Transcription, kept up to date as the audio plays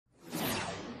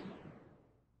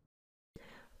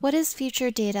What is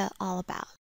future data all about?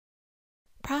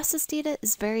 Process data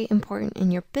is very important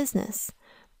in your business,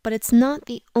 but it's not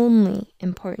the only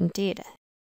important data.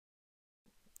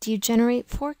 Do you generate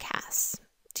forecasts?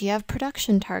 Do you have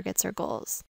production targets or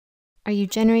goals? Are you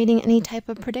generating any type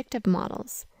of predictive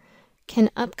models? Can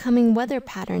upcoming weather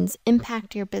patterns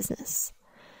impact your business?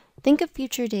 Think of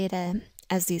future data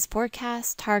as these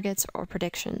forecasts, targets, or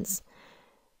predictions.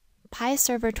 PI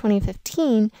Server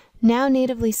 2015 now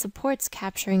natively supports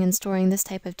capturing and storing this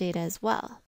type of data as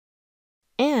well.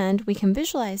 And we can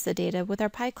visualize the data with our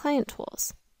PI client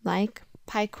tools, like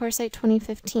PI Coresight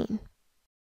 2015.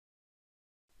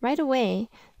 Right away,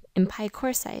 in PI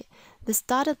Coresight, this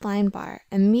dotted line bar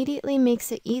immediately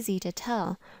makes it easy to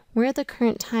tell where the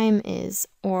current time is,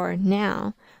 or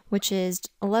now, which is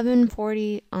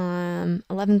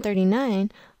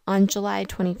 11:39 on July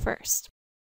 21st.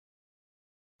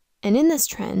 And in this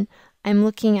trend, I'm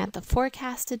looking at the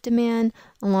forecasted demand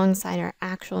alongside our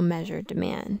actual measured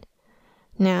demand.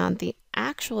 Now, the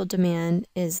actual demand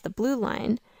is the blue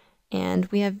line, and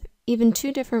we have even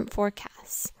two different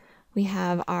forecasts. We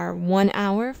have our 1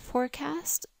 hour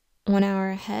forecast, 1 hour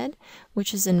ahead,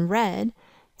 which is in red.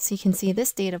 So you can see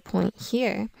this data point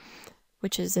here,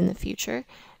 which is in the future.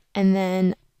 And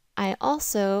then I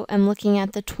also am looking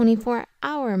at the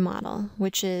 24-hour model,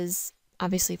 which is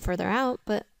obviously further out,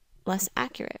 but less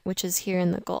accurate, which is here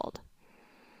in the gold.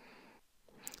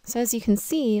 So as you can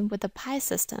see, with the PI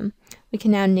system, we can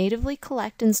now natively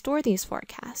collect and store these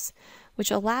forecasts,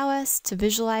 which allow us to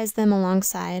visualize them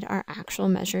alongside our actual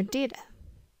measured data.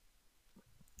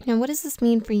 Now, what does this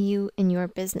mean for you in your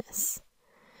business?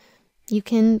 You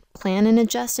can plan and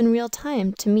adjust in real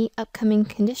time to meet upcoming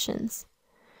conditions.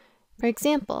 For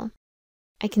example,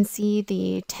 I can see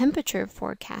the temperature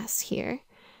forecast here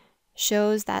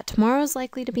shows that tomorrow is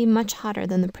likely to be much hotter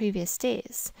than the previous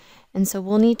days, and so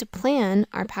we'll need to plan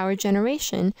our power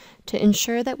generation to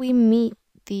ensure that we meet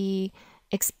the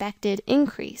expected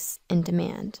increase in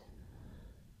demand.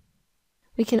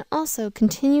 We can also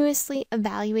continuously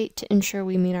evaluate to ensure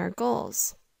we meet our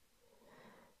goals.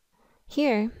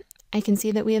 Here, I can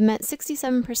see that we have met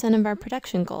 67% of our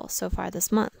production goal so far this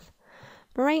month.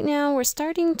 But right now, we're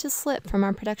starting to slip from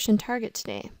our production target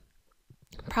today,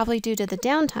 probably due to the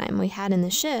downtime we had in the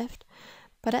shift,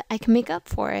 but I can make up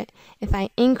for it if I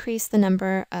increase the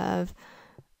number of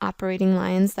operating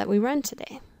lines that we run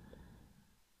today.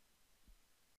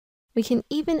 We can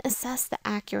even assess the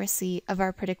accuracy of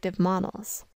our predictive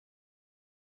models.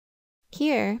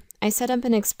 Here, I set up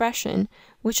an expression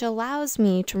which allows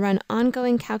me to run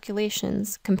ongoing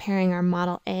calculations comparing our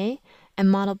Model A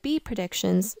and Model B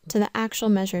predictions to the actual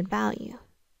measured value.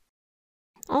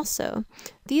 Also,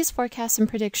 these forecasts and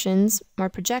predictions, or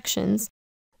projections,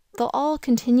 they'll all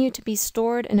continue to be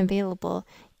stored and available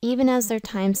even as their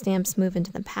timestamps move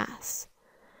into the past.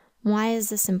 Why is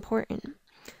this important?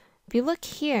 If you look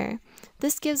here,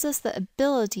 this gives us the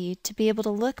ability to be able to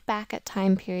look back at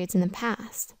time periods in the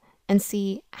past and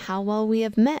see how well we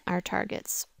have met our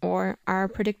targets or are our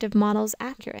predictive models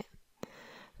accurate.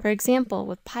 For example,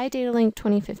 with PI DataLink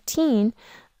 2015,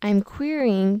 I'm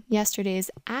querying yesterday's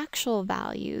actual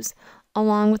values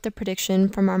along with the prediction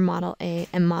from our Model A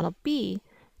and Model B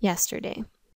yesterday.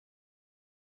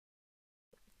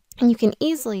 And you can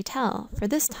easily tell for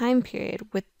this time period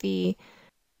with the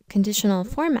conditional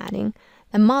formatting,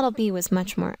 the Model B was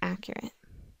much more accurate.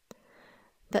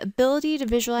 The ability to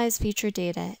visualize future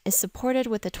data is supported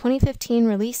with the 2015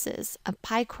 releases of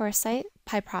PI Coresight,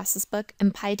 PI ProcessBook,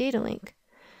 and PI DataLink.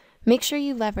 Make sure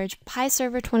you leverage PI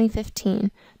Server 2015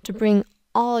 to bring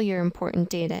all your important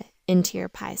data into your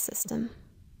PI system.